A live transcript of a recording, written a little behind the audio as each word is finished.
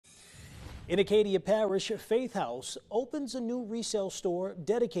In Acadia Parish, Faith House opens a new resale store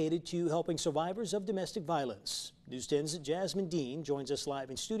dedicated to helping survivors of domestic violence. News 10's Jasmine Dean joins us live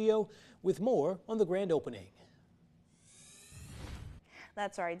in studio with more on the grand opening.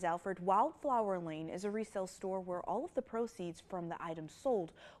 That's right, Zalford. Wildflower Lane is a resale store where all of the proceeds from the items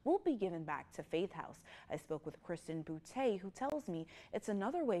sold will be given back to Faith House. I spoke with Kristen Boutte, who tells me it's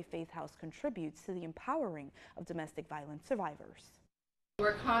another way Faith House contributes to the empowering of domestic violence survivors.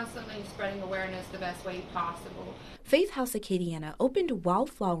 We're constantly spreading awareness the best way possible. Faith House Acadiana opened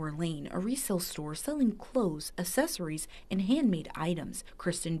Wildflower Lane, a resale store selling clothes, accessories, and handmade items.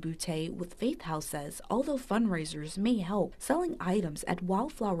 Kristen Boutte with Faith House says although fundraisers may help, selling items at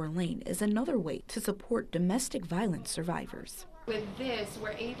Wildflower Lane is another way to support domestic violence survivors. With this,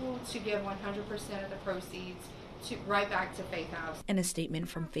 we're able to give 100% of the proceeds right back to Faith House. In a statement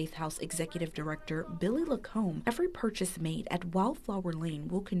from Faith House Executive Director Billy Lacombe, every purchase made at Wildflower Lane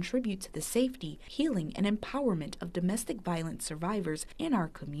will contribute to the safety, healing, and empowerment of domestic violence survivors in our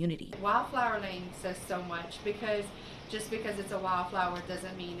community. Wildflower Lane says so much because just because it's a wildflower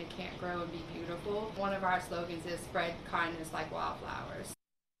doesn't mean it can't grow and be beautiful. One of our slogans is spread kindness like wildflowers.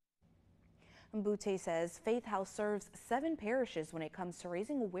 Boutte says Faith House serves 7 parishes when it comes to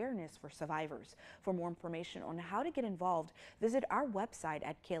raising awareness for survivors. For more information on how to get involved, visit our website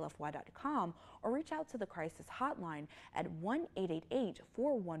at klfy.com or reach out to the crisis hotline at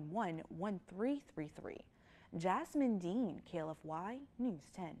 1-888-411-1333. Jasmine Dean, KLFY News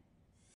 10.